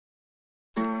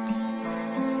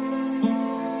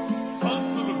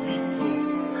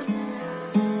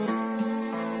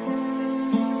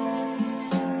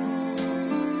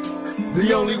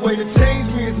The only way to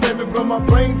change me is maybe blow my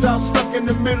brains out, stuck in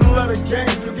the middle of the game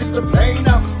to get the pain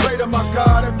out. Pray to my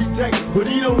God every day, but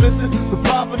he don't listen. The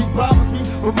poverty bothers me.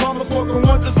 My mama's working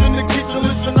wonders in the kitchen,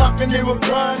 listen, knocking, they were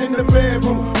crying in the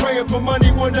bedroom, praying for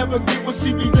money, will never get what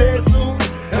she be dead soon.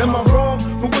 Am I wrong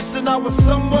for wishing I was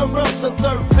somewhere else? At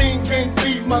 13, can't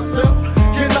feed myself.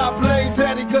 Can I blame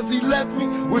daddy cause he left me?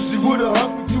 Wish he would've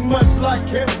hugged me too much like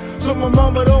him. So my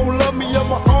mama don't love me on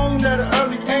my own at an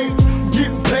early age.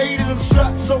 Getting paid in the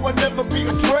straps so I never be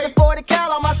afraid. 40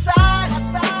 cal on my side,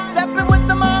 stepping with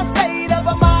the mind state of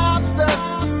a mobster.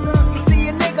 You see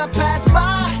a nigga pass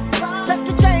by, tuck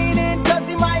your chain in cause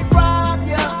he might rob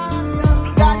ya.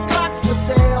 Got clocks for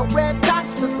sale, red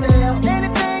tops for sale.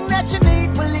 Anything that you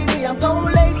need, believe me, I'm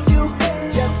gon' lace you.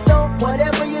 Just don't,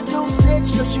 whatever you do,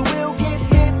 snitch, cause you will get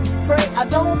hit. Pray I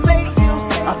don't face you.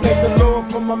 I thank the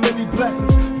Lord for my many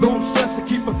blessings. Don't stress and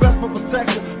keep a vest for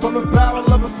protection from the barrel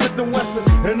of a Smith & Wesson.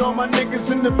 And all my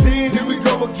niggas in the pen, here we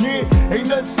go again. Ain't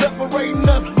nothing separating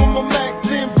us from my Mac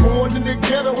 10. Born in the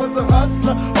ghetto as a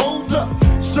hustler, hold up,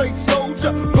 straight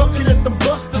soldier, bucket at them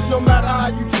busters. No matter how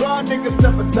you try, niggas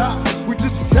never die. We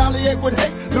just retaliate with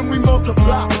hate, then we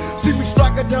multiply. See me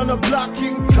striking down the block,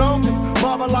 getting comers.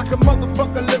 Mama like a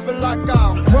motherfucker, living like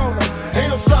I'm grown up. Ain't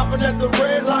no stopping at the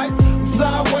red lights. I'm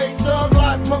sideways, thug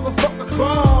life, motherfucker,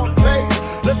 calm pace.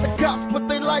 Let the cops put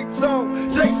their lights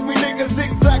on. Chase me, nigga,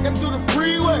 zigzagging through the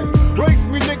freeway. Race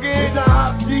me, nigga, in the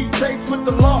high-speed chase with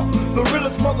the law. The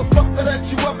realest motherfucker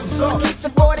that you ever saw. Keep the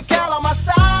 40 cal on my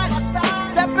side,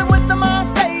 stepping with the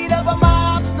mind state of a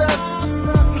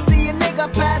mobster. You see a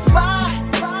nigga pass by,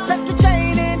 tuck your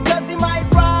chain in cause he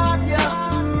might rob ya.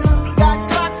 Got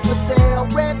clocks for sale,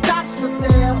 red tops for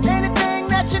sale. Anything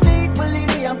that you need, believe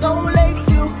me, I'm gon'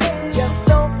 lace you. Just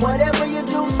don't, whatever you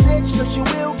do, snitch, cause you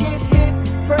will get hit.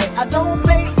 Pray I don't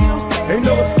face you. Ain't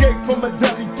no escape from a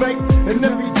deadly fate. And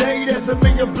every day there's a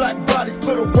million black bodies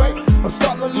put away. I'm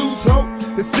starting to lose hope.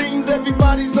 It seems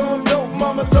everybody's on dope.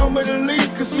 Mama told me to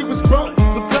leave cause she was broke.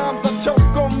 Sometimes I choke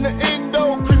on the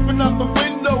endo, creeping out the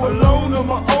window. Alone on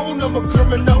my own, I'm a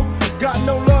criminal. Got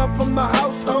no love from the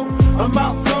household. I'm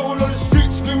out cold on the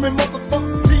street screaming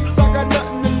motherfucker peace. I got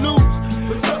nothing to lose,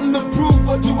 but something to prove.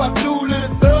 What do I do? Live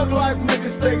a thug life, nigga,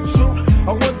 stay true.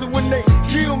 I wonder when they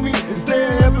kill me, is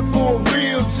there heaven for a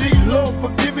real G? Lord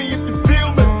forgive me if you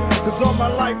feel me, cause all my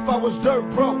life I was dirt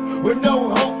broke, with no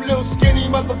hope, little skinny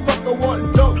motherfucker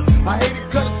wanting dope. I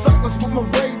hated cutting suckers with my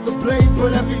razor blade,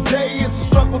 but every day it's a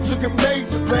struggle to get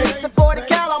major paid. Keep the 40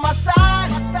 cal on my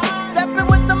side, stepping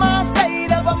with the mind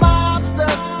state of a mobster.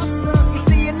 You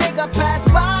see a nigga pass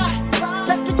by,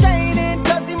 tuck your chain in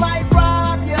cause he might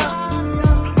rob ya.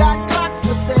 Got clocks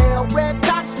for sale, red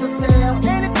tops for sale.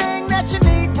 Anything that you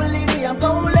need, believe me, I'm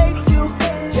gon' lace you.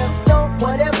 Just don't,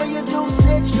 whatever you do,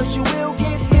 snitch, cause you will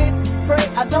get hit. Pray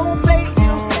I don't face you.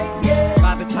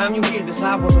 By the time you hear this,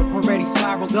 I would have already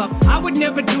spiraled up. I would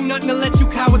never do nothing to let you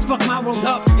cowards fuck my world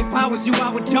up. If I was you, I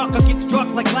would duck or get struck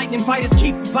like lightning. Fighters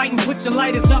keep fighting, put your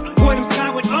lighters up, point them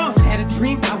skyward. Had a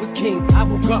dream, I was king. I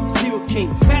woke up, still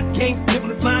king. Snap games, nibble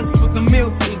his mind with the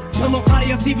milk king. Till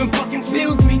nobody else even fucking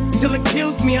feels me, till it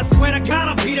kills me. I swear to God,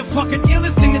 I'll be the fucking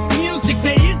illest in this music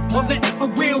there is or there ever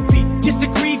will be.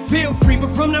 Disagree, feel free, but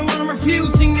from now on I'm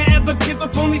refusing to ever give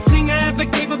up. Only thing I ever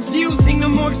gave up's using. No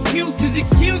more excuses.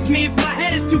 Excuse me if my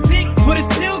head is too big for this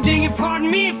building, and pardon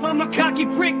me if I'm a cocky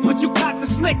prick. But you cocks are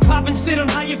slick, poppin' shit on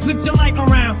how you flipped your life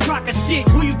around. Crock of shit,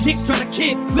 who you dicks try to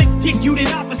kid? Flick dick, you did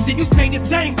opposite. You stay the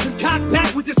same, cause cock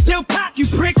back with the still cock, you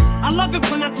pricks. I love it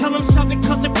when I tell them shove it,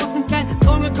 cause it wasn't that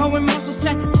long ago when Marshall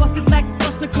said busted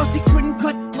lackluster, cause he couldn't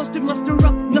cut. Busted muster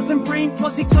up, nothing brain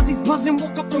fuzzy, cause he's buzzing.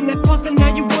 Woke up from that buzz and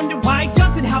now you wonder why he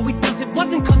does it, how he does it.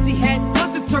 Wasn't cause he had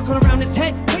buzzard circle around his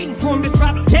head, waiting for him to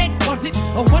drop dead, was it?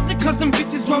 Or was it cause some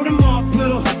bitches wrote him off,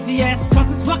 little hussy ass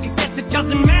buzzes? Fuck it, guess it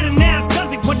doesn't matter now,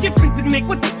 does it? What difference it make,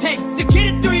 what's it take to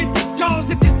get it through your disc goals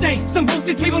at this age? Some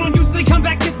bullshit people don't usually come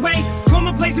back this way. From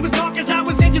a place it was dark as I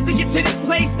was in just to get to this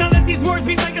place. Now let these words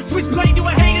be like a switchblade to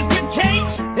a hater's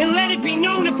ribcage, and let it be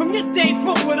known that from this day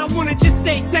forward I wanna just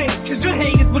say thanks, cause your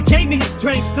hate is what gave me the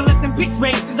strength. So let them pics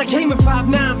raise, cause I came at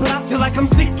 5'9", but I feel like I'm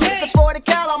 6'10". Keep the 40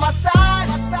 cal on my side,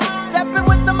 stepping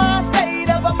with the mind